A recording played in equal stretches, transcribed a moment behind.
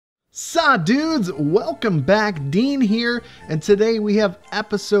Sa dudes, welcome back. Dean here, and today we have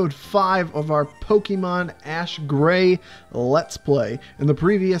episode 5 of our Pokemon Ash Gray Let's Play. In the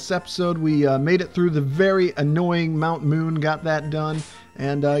previous episode, we made it through the very annoying Mount Moon, got that done.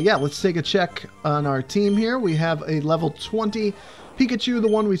 And yeah, let's take a check on our team here. We have a level 20 Pikachu, the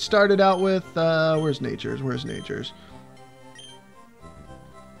one we started out with. Where's Nature's? Where's Nature's?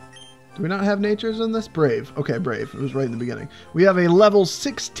 Do we not have Nature's in this? Brave. Okay, Brave. It was right in the beginning. We have a level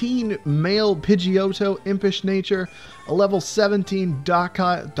 16 male Pidgeotto, Impish Nature. A level 17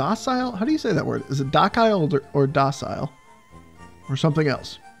 Docile. Docile? How do you say that word? Is it Docile or Docile? Or something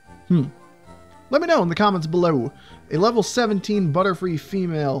else? Let me know in the comments below. A level 17 Butterfree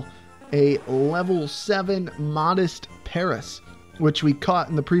Female. A level 7 Modest Paris, which we caught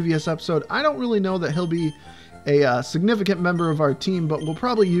in the previous episode. I don't really know that he'll be a significant member of our team, but we'll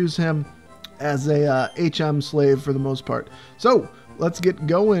probably use him as a HM slave for the most part. So let's get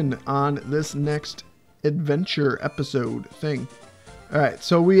going on this next adventure episode thing. All right,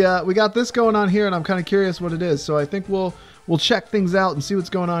 so we got this going on here, and I'm kind of curious what it is. So I think we'll check things out and see what's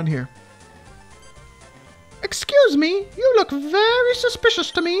going on here. Excuse me, you look very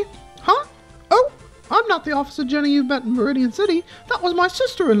suspicious to me. Huh? Oh, I'm not the Officer Jenny you've met in Viridian City. That was my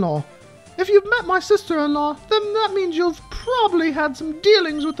sister-in-law. If you've met my sister-in-law, then that means you've probably had some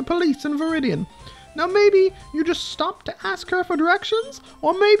dealings with the police in Viridian. Now maybe you just stopped to ask her for directions,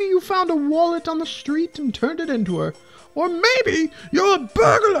 or maybe you found a wallet on the street and turned it into her. Or maybe you're a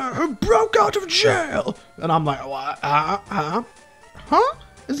burglar who broke out of jail. And I'm like, what? Huh?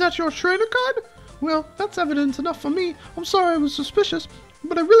 Is that your trainer card? Well, that's evidence enough for me. I'm sorry I was suspicious,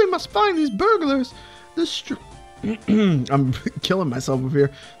 but I really must find these burglars. I'm killing myself over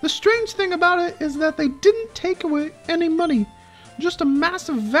here. The strange thing about it is that they didn't take away any money. Just a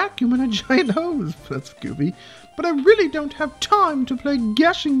massive vacuum and a giant hose. That's goofy. But I really don't have time to play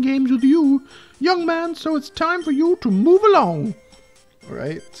guessing games with you, young man, so it's time for you to move along.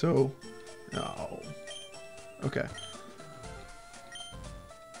 Alright, so... Oh. Okay.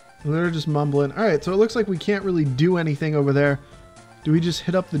 They're just mumbling. Alright, so it looks like we can't really do anything over there. Do we just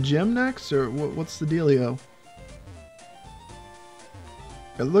hit up the gym next, or what's the dealio?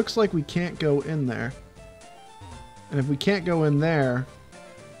 It looks like we can't go in there. And if we can't go in there...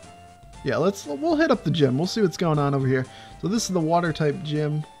 Yeah, we'll hit up the gym. We'll see what's going on over here. So this is the water type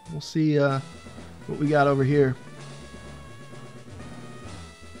gym. We'll see what we got over here.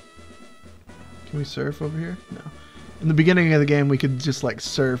 Can we surf over here? No. In the beginning of the game, we could just like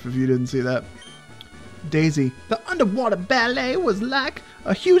surf if you didn't see that. Daisy. The underwater ballet was like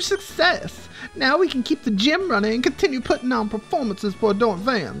a huge success. Now we can keep the gym running and continue putting on performances for adoring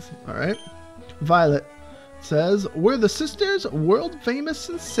fans. Alright. Violet says, we're the sisters, world famous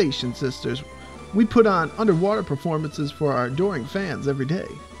sensation sisters. We put on underwater performances for our adoring fans every day.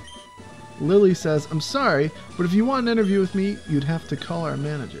 Lily says, I'm sorry, but if you want an interview with me, you'd have to call our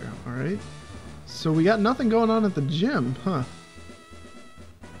manager. Alright. So we got nothing going on at the gym, huh?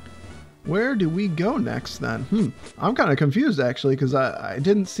 Where do we go next then? I'm kind of confused actually, because I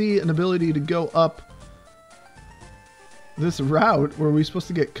didn't see an ability to go up this route. Were we supposed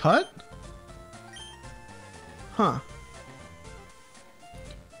to get cut? Huh.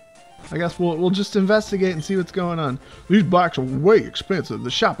 I guess we'll just investigate and see what's going on. These bikes are way expensive.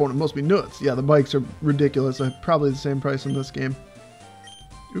 The shop owner must be nuts. Yeah, the bikes are ridiculous. Probably the same price in this game.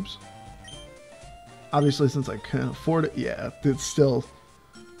 Oops. Obviously, since I can't afford it, yeah, it's still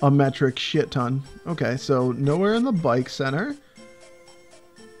a metric shit ton. Okay, so nowhere in the bike center.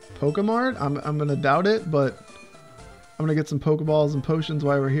 Pokemart? I'm gonna doubt it, but I'm gonna get some Pokeballs and potions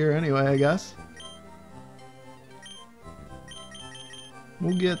while we're here anyway, I guess.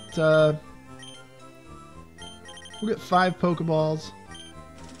 We'll get 5 Pokeballs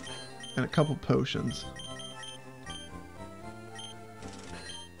and a couple potions.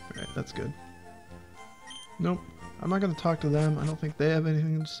 Alright, that's good. Nope. I'm not going to talk to them. I don't think they have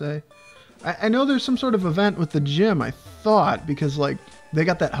anything to say. I know there's some sort of event with the gym, I thought, because, like, they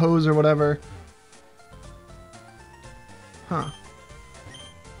got that hose or whatever. Huh.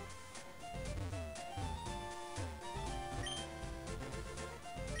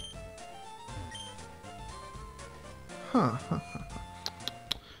 Huh.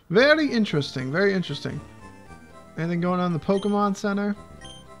 Very interesting. Very interesting. Anything going on in the Pokemon Center?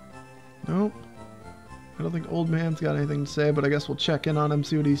 Nope. I don't think Old Man's got anything to say, but I guess we'll check in on him,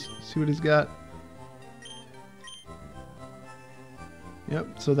 see what he's got.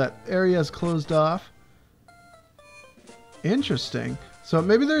 Yep, so that area is closed off. Interesting. So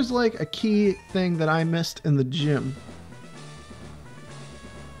maybe there's like a key thing that I missed in the gym.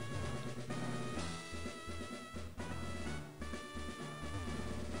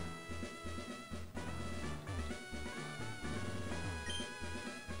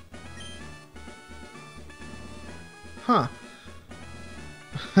 Huh.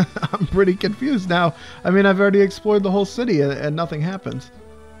 I'm pretty confused now. I mean, I've already explored the whole city and nothing happens.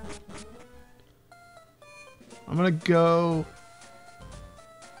 I'm gonna go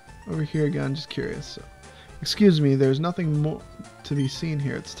over here again, just curious. So, excuse me, there's nothing more to be seen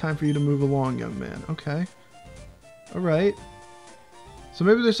here. It's time for you to move along, young man. Okay. Alright. So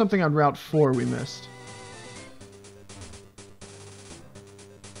maybe there's something on Route 4 we missed.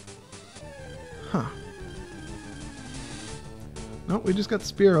 Huh. Nope, we just got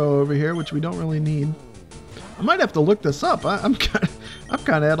Spearow over here, which we don't really need. I might have to look this up. I'm kind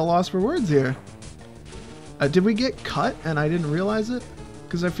of at a loss for words here. Did we get cut and I didn't realize it?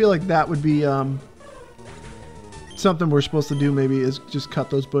 Because I feel like that would be something we're supposed to do. Maybe is just cut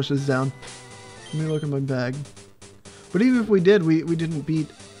those bushes down. Let me look at my bag. But even if we did, we didn't beat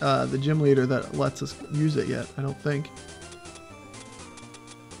the gym leader that lets us use it yet. I don't think.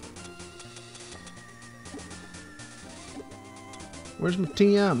 Where's my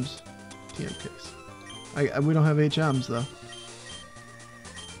TMs? TM case. We don't have HMs though.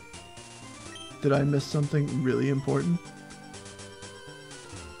 Did I miss something really important?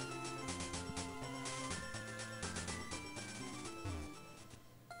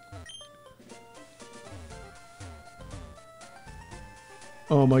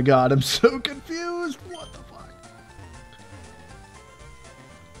 Oh my god, I'm so confused. What the fuck?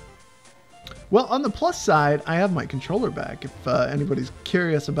 Well, on the plus side, I have my controller back. If anybody's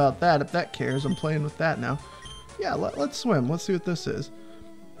curious about that, if that cares, I'm playing with that now. Yeah, let's swim. Let's see what this is.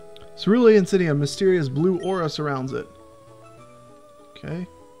 Cerulean City, a mysterious blue aura surrounds it. Okay.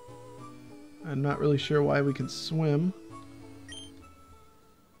 I'm not really sure why we can swim.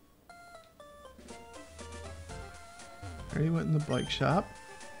 I already went in the bike shop.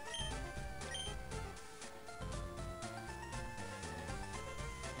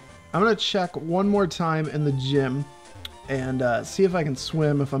 I'm going to check one more time in the gym and see if I can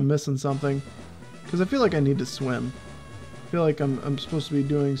swim if I'm missing something. Because I feel like I need to swim. I feel like I'm supposed to be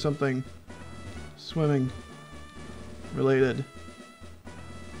doing something swimming related.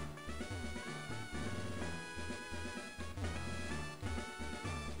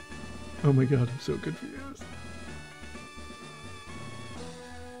 Oh my god, I'm so confused.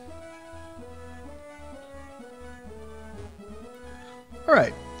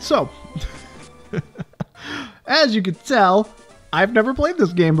 Alright, so as you can tell, I've never played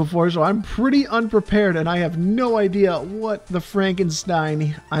this game before, so I'm pretty unprepared and I have no idea what the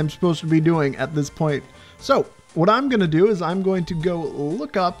Frankenstein I'm supposed to be doing at this point. So what I'm going to do is I'm going to go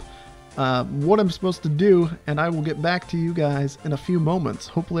look up what I'm supposed to do, and I will get back to you guys in a few moments.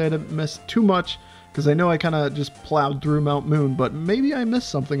 Hopefully I didn't miss too much, because I know I kind of just plowed through Mount Moon, but maybe I missed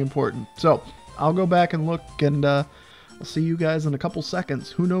something important. So I'll go back and look, and I'll see you guys in a couple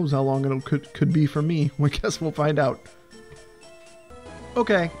seconds. Who knows how long it could be for me. I guess we'll find out.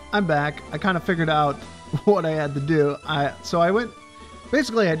 Okay, I'm back. I kind of figured out what I had to do. So I went...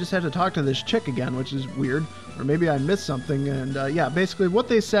 Basically, I just had to talk to this chick again, which is weird. Or maybe I missed something. And yeah, basically what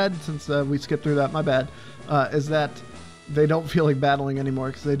they said, since we skipped through that, my bad, is that they don't feel like battling anymore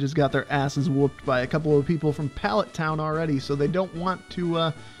because they just got their asses whooped by a couple of people from Pallet Town already. So they don't want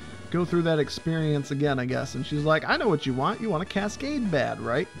to go through that experience again, I guess. And she's like, I know what you want. You want a Cascade badge,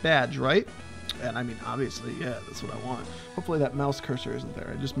 right? And I mean, obviously, yeah, that's what I want. Hopefully that mouse cursor isn't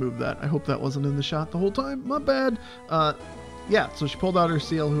there. I just moved that. I hope that wasn't in the shot the whole time. My bad. Yeah, so she pulled out her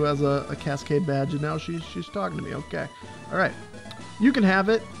seal, who has a Cascade badge, and now she's talking to me. Okay. All right. You can have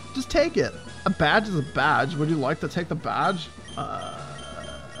it. Just take it. A badge is a badge. Would you like to take the badge?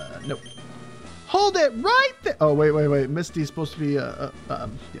 Nope. Hold it right there. Oh, wait. Misty's supposed to be yeah,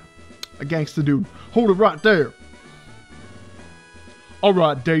 a gangster dude. Hold it right there. All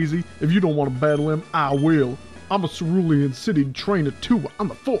right, Daisy. If you don't want to battle him, I will. I'm a Cerulean City trainer, too. I'm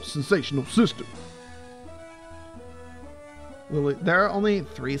a full sensational sister. Lily, there are only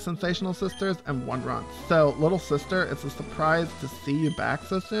 3 sensational sisters and 1 runt. So, little sister, it's a surprise to see you back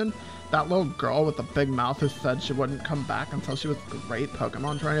so soon. That little girl with the big mouth who said she wouldn't come back until she was a great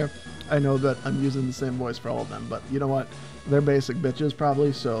Pokemon trainer. I know that I'm using the same voice for all of them, but you know what? They're basic bitches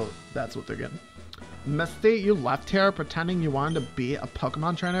probably, so that's what they're getting. Misty, you left here pretending you wanted to be a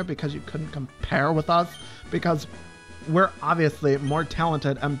Pokemon trainer because you couldn't compare with us, because we're obviously more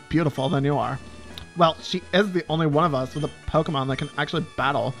talented and beautiful than you are. Well, she is the only one of us with a Pokemon that can actually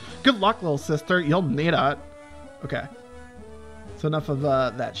battle. Good luck, little sister. You'll need it. Okay. So enough of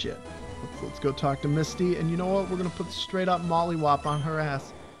that shit. Let's go talk to Misty. And you know what? We're going to put straight up Mollywop on her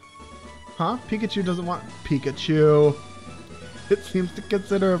ass. Huh? Pikachu doesn't want... Pikachu. It seems to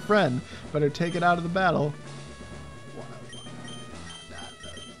consider a friend. Better take it out of the battle.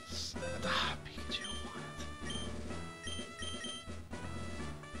 Pikachu, what?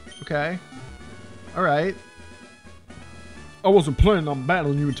 Okay. Alright. I wasn't planning on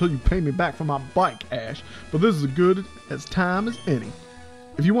battling you until you pay me back for my bike, Ash. But this is as good as time as any.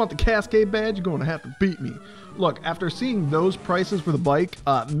 If you want the Cascade badge, you're going to have to beat me. Look, after seeing those prices for the bike,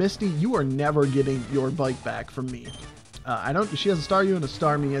 Misty, you are never getting your bike back from me. She has a star you and a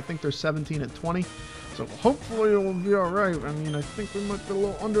star me. I think they're 17 and 20. So hopefully it'll be alright. I mean, I think we might be a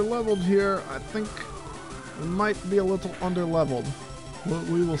little underleveled here. I think we might be a little underleveled.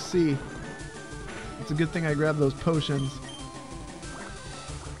 We will see. It's a good thing I grabbed those potions.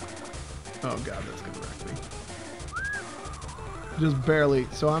 Oh god, that's gonna wreck me. Just barely.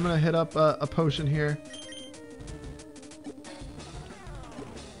 So I'm gonna hit up a potion here.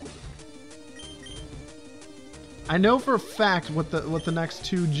 I know for a fact what the next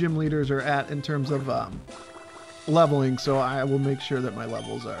two gym leaders are at in terms of leveling, so I will make sure that my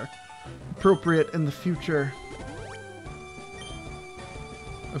levels are appropriate in the future.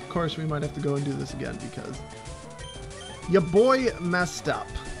 Of course, we might have to go and do this again because your boy messed up.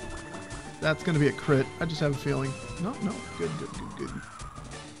 That's going to be a crit. I just have a feeling. No. Good.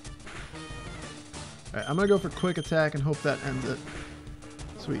 Alright, I'm going to go for quick attack and hope that ends it.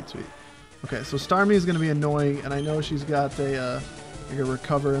 Sweet. Okay, so Starmie is going to be annoying, and I know she's got like a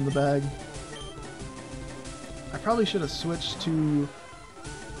recover in the bag. I probably should have switched to...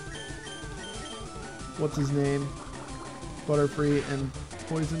 what's his name? Butterfree and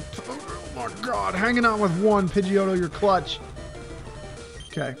Poison. Oh my god, hanging on with one. Pidgeotto, you're clutch.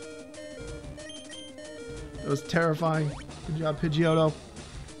 Okay. That was terrifying. Good job, Pidgeotto.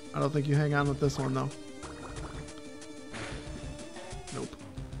 I don't think you hang on with this one, though. Nope.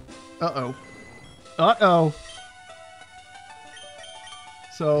 Uh-oh.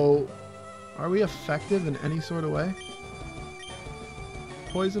 So, are we effective in any sort of way?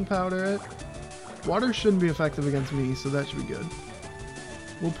 Poison powder it. Water shouldn't be effective against me, so that should be good.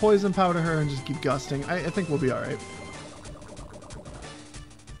 We'll poison powder her and just keep gusting. I think we'll be alright.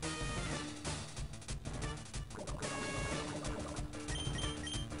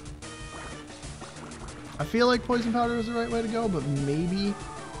 I feel like poison powder is the right way to go, but maybe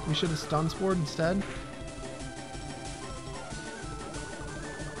we should have stun spored instead.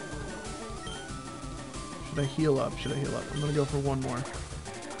 Should I heal up? I'm gonna go for one more.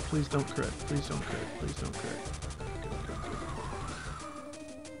 Please don't crit. Please don't crit.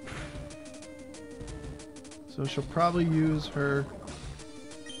 So she'll probably use her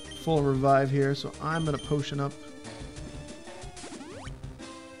full revive here, so I'm gonna potion up.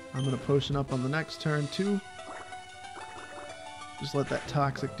 I'm going to potion up on the next turn, too. Just let that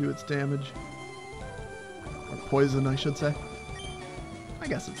toxic do its damage. Or poison, I should say. I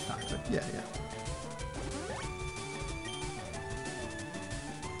guess it's toxic. Yeah.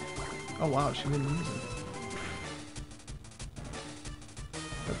 Oh, wow, she didn't use it.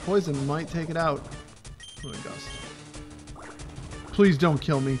 That poison might take it out. Oh, it does. Please don't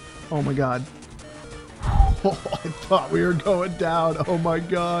kill me. Oh, my god. Oh, I thought we were going down. Oh my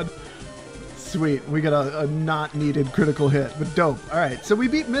god. Sweet. We got a not needed critical hit, but dope. Alright, so we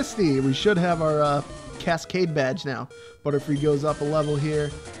beat Misty. We should have our Cascade badge now. Butterfree goes up a level here.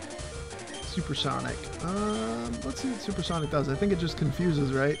 Supersonic. Let's see what Supersonic does. I think it just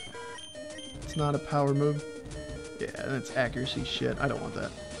confuses, right? It's not a power move. Yeah, and it's accuracy shit. I don't want that.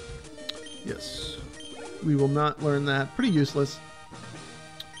 Yes. We will not learn that. Pretty useless.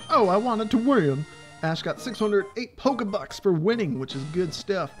 Oh, I wanted to win. Ash got 608 Pokebucks for winning, which is good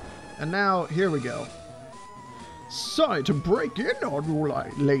stuff. And now, here we go. Sorry to break in on you,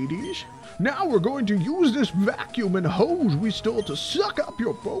 ladies. Now we're going to use this vacuum and hose we stole to suck up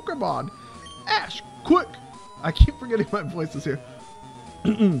your Pokemon. Ash, quick! I keep forgetting my voice is here.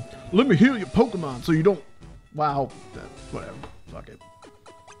 Let me heal your Pokemon so you don't... Wow. Whatever. Fuck it.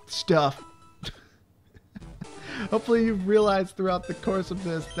 Stuff. Hopefully you've realized throughout the course of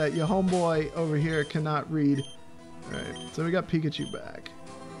this that your homeboy over here cannot read. Alright, so we got Pikachu back.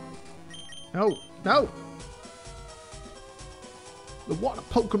 No! The water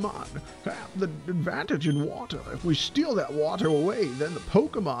Pokemon have the advantage in water. If we steal that water away, then the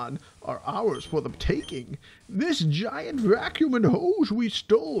Pokemon are ours for the taking. This giant vacuum and hose we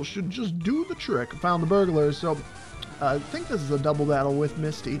stole should just do the trick. Found the burglars, so I think this is a double battle with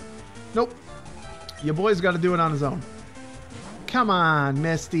Misty. Nope. Your boy's got to do it on his own. Come on,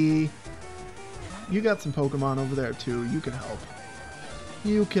 Misty. You got some Pokemon over there, too. You could help.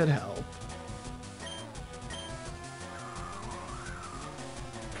 You could help.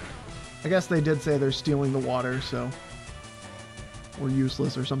 I guess they did say they're stealing the water, so... Or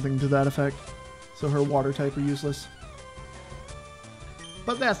useless or something to that effect. So her water type are useless.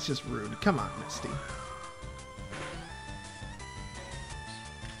 But that's just rude. Come on, Misty.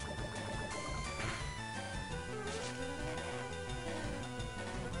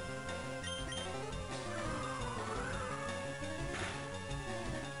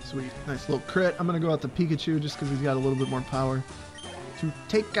 Sweet. Nice little crit. I'm going to go out to Pikachu just because he's got a little bit more power to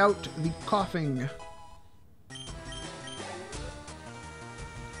take out the coughing.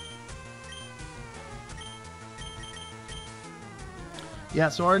 Yeah,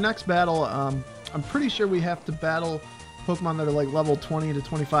 so our next battle, I'm pretty sure we have to battle Pokemon that are like level 20 to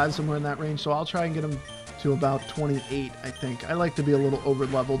 25, somewhere in that range. So I'll try and get them to about 28, I think. I like to be a little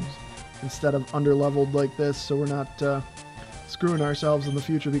over-leveled instead of under-leveled like this, so we're not screwing ourselves in the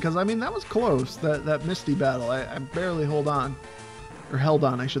future. Because, I mean, that was close, that Misty battle. I barely held on,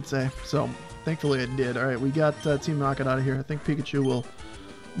 I should say. So, thankfully it did. All right, we got Team Rocket out of here. I think Pikachu will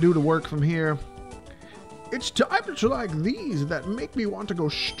do the work from here. It's times like these that make me want to go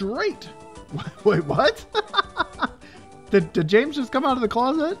straight. Wait, what? Did James just come out of the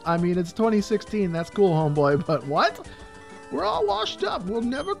closet? I mean, it's 2016. That's cool, homeboy. But what? We're all washed up. We'll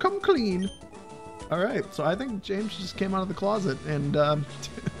never come clean. All right. So I think James just came out of the closet. And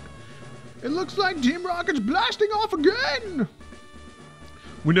it looks like Team Rocket's blasting off again.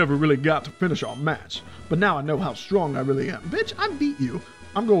 We never really got to finish our match. But now I know how strong I really am. Bitch, I beat you.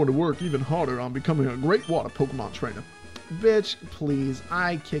 I'm going to work even harder on becoming a great water Pokemon trainer. Bitch, please.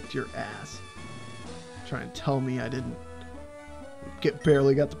 I kicked your ass. Try and tell me I didn't.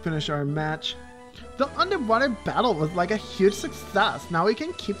 Barely got to finish our match. The underwater battle was like a huge success. Now we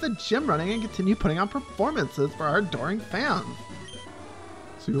can keep the gym running and continue putting on performances for our adoring fans.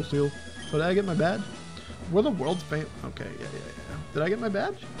 Seal. So did I get my badge? We're the world's famous. Okay, yeah. Did I get my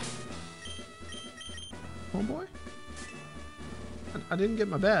badge? Oh boy. I didn't get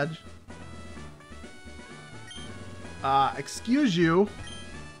my badge. Excuse you.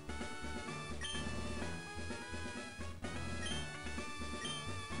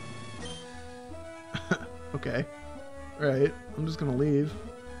 Okay. Alright. I'm just gonna leave.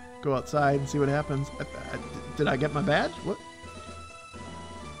 Go outside and see what happens. Did I get my badge? What?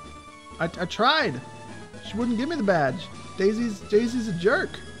 I tried. She wouldn't give me the badge. Daisy's a jerk.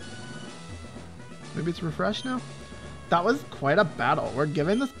 Maybe it's refreshed now? That was quite a battle. We're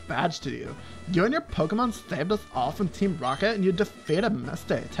giving this badge to you. You and your Pokemon saved us all from Team Rocket, and you defeated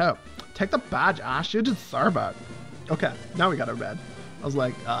Misty, too. Take the badge, Ash. You deserve it. Okay, now we got our badge. I was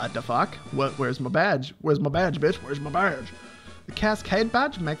like, the fuck? Where's my badge? Where's my badge, bitch? Where's my badge? The Cascade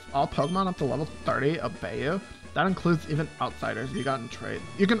badge makes all Pokemon up to level 30 obey you. That includes even outsiders you got in trade.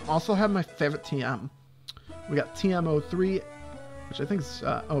 You can also have my favorite TM. We got TM03, which I think is,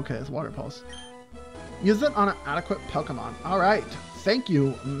 okay, it's Water Pulse. Use it on an adequate Pokemon. Alright. Thank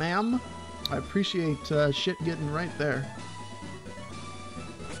you, ma'am. I appreciate shit getting right there.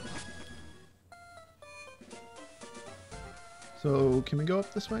 So, can we go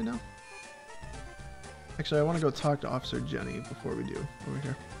up this way now? Actually, I want to go talk to Officer Jenny before we do. Over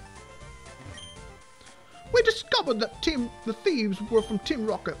here. We discovered that the thieves were from Team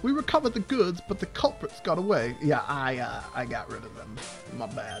Rocket. We recovered the goods, but the culprits got away. Yeah, I got rid of them. My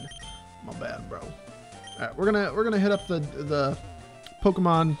bad. My bad, bro. Alright, we're gonna hit up the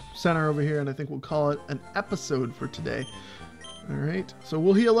Pokemon Center over here, and I think we'll call it an episode for today. Alright, so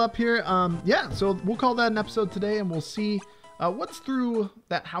we'll heal up here. Yeah, so we'll call that an episode today, and we'll see what's through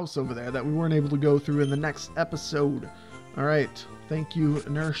that house over there that we weren't able to go through in the next episode. Alright, thank you,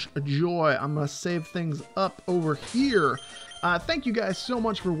 Nurse Joy. I'm gonna save things up over here. Thank you guys so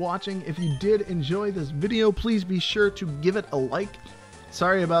much for watching. If you did enjoy this video, please be sure to give it a like.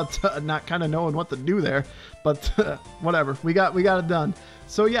 Sorry about not kind of knowing what to do there, but whatever. We got it done.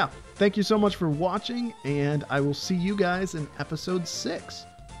 So yeah, thank you so much for watching, and I will see you guys in episode 6.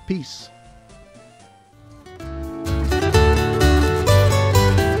 Peace.